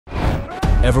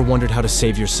Ever wondered how to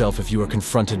save yourself if you are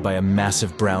confronted by a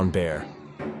massive brown bear?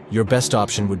 Your best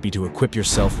option would be to equip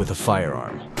yourself with a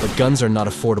firearm. But guns are not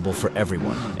affordable for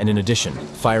everyone, and in addition,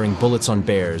 firing bullets on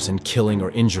bears and killing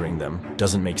or injuring them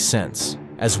doesn't make sense,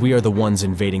 as we are the ones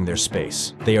invading their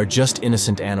space. They are just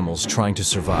innocent animals trying to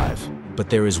survive. But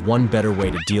there is one better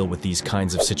way to deal with these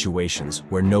kinds of situations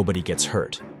where nobody gets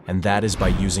hurt, and that is by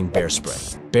using bear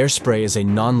spray. Bear spray is a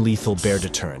non-lethal bear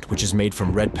deterrent which is made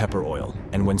from red pepper oil,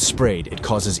 and when sprayed, it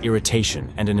causes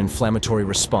irritation and an inflammatory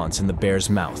response in the bear's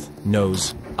mouth,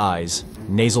 nose, eyes,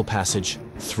 nasal passage,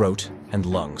 throat, and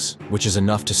lungs, which is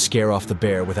enough to scare off the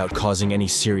bear without causing any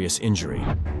serious injury.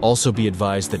 Also be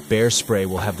advised that bear spray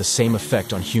will have the same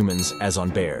effect on humans as on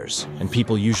bears, and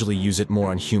people usually use it more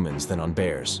on humans than on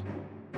bears.